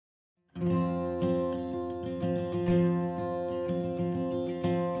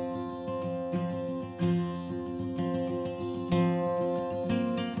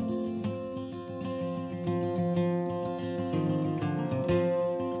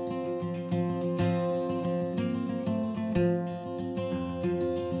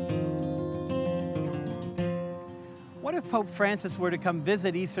if Pope Francis were to come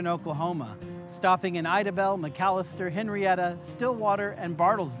visit eastern Oklahoma, stopping in Idabel, McAllister, Henrietta, Stillwater, and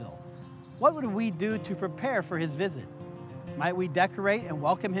Bartlesville? What would we do to prepare for his visit? Might we decorate and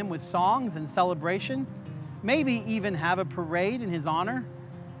welcome him with songs and celebration? Maybe even have a parade in his honor?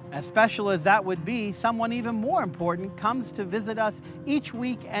 As special as that would be, someone even more important comes to visit us each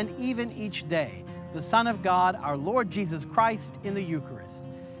week and even each day, the Son of God, our Lord Jesus Christ, in the Eucharist,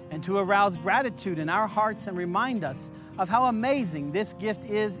 and to arouse gratitude in our hearts and remind us of how amazing this gift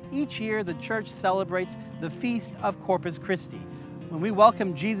is. Each year the Church celebrates the feast of Corpus Christi, when we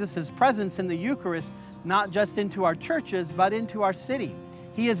welcome Jesus' presence in the Eucharist, not just into our churches, but into our city.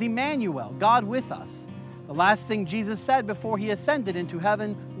 He is Emmanuel, God with us. The last thing Jesus said before he ascended into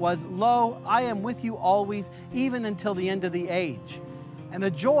heaven was, "Lo, I am with you always, even until the end of the age." And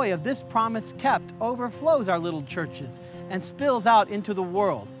the joy of this promise kept overflows our little churches and spills out into the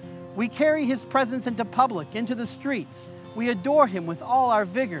world. We carry his presence into public, into the streets. We adore him with all our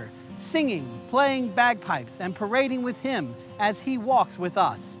vigor, singing, playing bagpipes, and parading with him as he walks with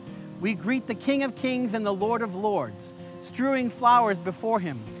us. We greet the King of Kings and the Lord of Lords, strewing flowers before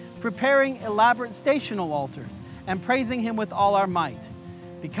him, preparing elaborate stational altars, and praising him with all our might.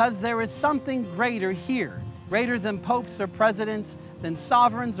 Because there is something greater here, greater than popes or presidents, than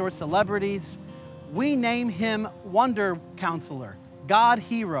sovereigns or celebrities. We name him Wonder Counselor, God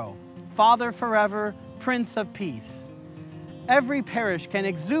Hero, Father forever, Prince of Peace. Every parish can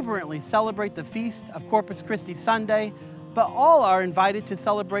exuberantly celebrate the feast of Corpus Christi Sunday, but all are invited to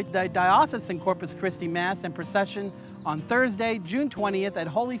celebrate the Diocesan Corpus Christi Mass and Procession on Thursday, June 20th at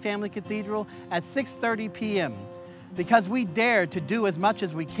Holy Family Cathedral at 6:30 p.m. because we dare to do as much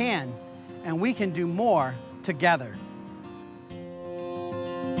as we can, and we can do more together.